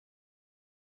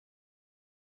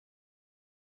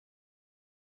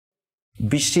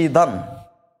Vishidan.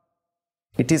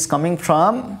 It is coming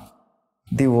from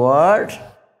the word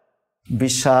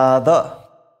Vishada.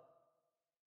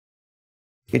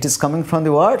 It is coming from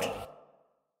the word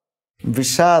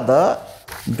Vishada,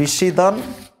 Vishidan,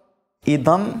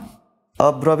 Idam,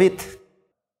 Abravit.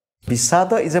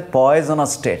 Vishada is a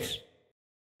poisonous state.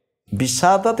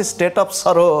 Vishada, the state of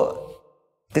sorrow,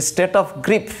 the state of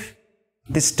grief,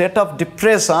 the state of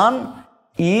depression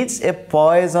is a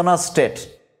poisonous state.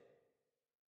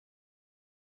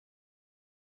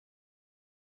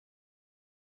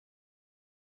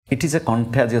 It is a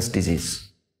contagious disease.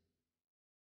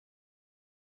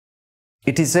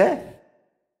 It is a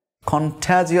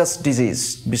contagious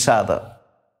disease, Vishada.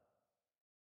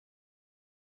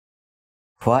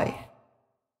 Why?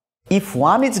 If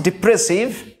one is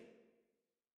depressive,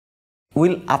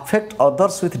 will affect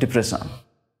others with depression.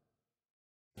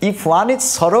 If one is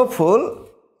sorrowful,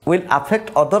 will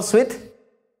affect others with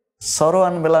sorrow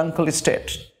and melancholy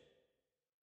state.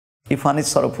 If one is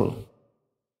sorrowful.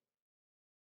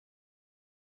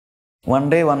 One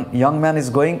day, one young man is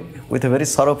going with a very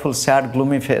sorrowful, sad,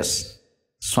 gloomy face.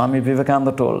 Swami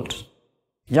Vivekananda told,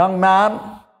 "Young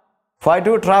man, why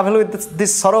do you travel with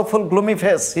this sorrowful, gloomy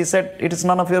face?" He said, "It is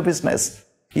none of your business."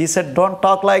 He said, "Don't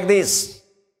talk like this.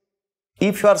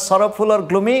 If you are sorrowful or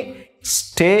gloomy,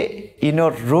 stay in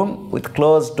your room with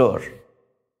closed door.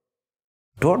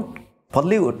 Don't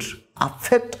pollute,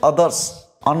 affect others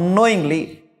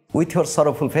unknowingly with your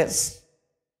sorrowful face.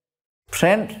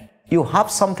 Friend, you have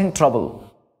something trouble,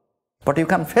 but you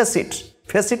can face it.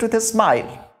 Face it with a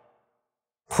smile.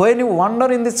 When you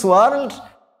wander in this world,"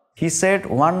 he said,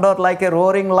 "wander like a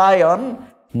roaring lion,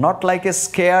 not like a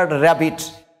scared rabbit.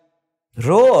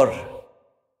 Roar.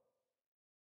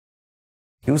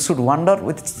 You should wander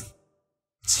with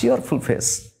cheerful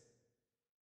face,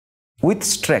 with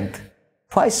strength."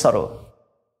 Why sorrow?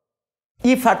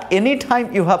 If at any time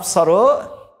you have sorrow,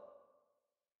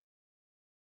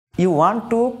 you want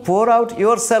to pour out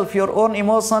yourself, your own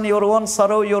emotion, your own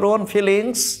sorrow, your own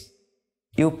feelings,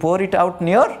 you pour it out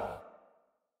near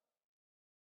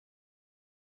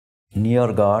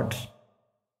God,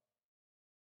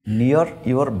 near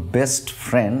your best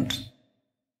friend.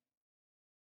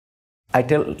 I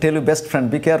tell you, best friend,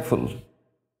 be careful.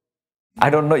 I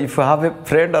don't know if you have a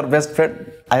friend or best friend,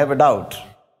 I have a doubt.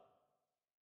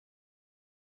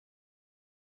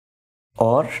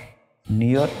 Or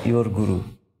near your Guru.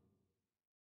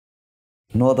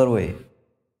 No other way.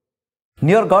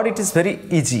 Near God it is very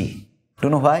easy. Do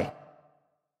you know why?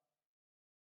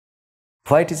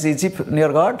 Why it is easy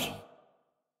near God?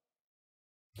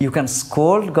 You can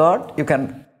scold God, you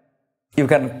can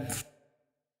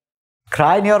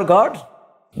cry near God.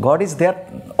 God is there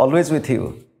always with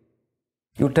you.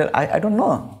 You tell, I don't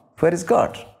know, where is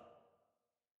God?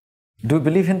 Do you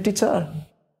believe in teacher?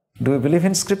 Do you believe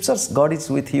in scriptures? God is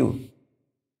with you.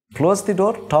 Close the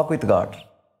door, talk with God.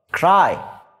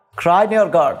 Cry near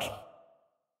God.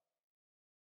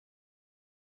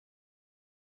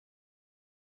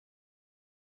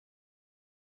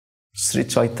 Sri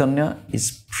Chaitanya is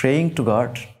praying to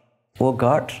God, "Oh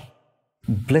God,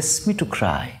 bless me to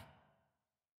cry."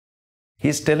 He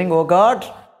is telling, "Oh God,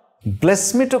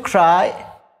 bless me to cry.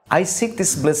 I seek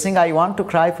this blessing. I want to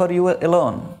cry for you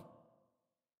alone.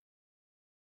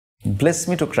 Bless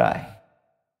me to cry.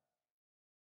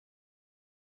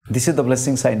 This is the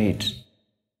blessings I need."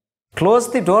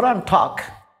 Close the door and talk.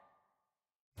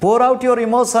 Pour out your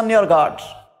emotion near God.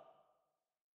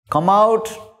 Come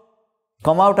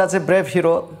out as a brave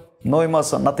hero. No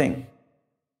emotion, nothing.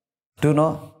 Do you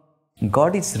know,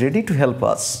 God is ready to help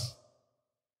us,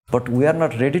 but we are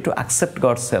not ready to accept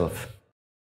God's help.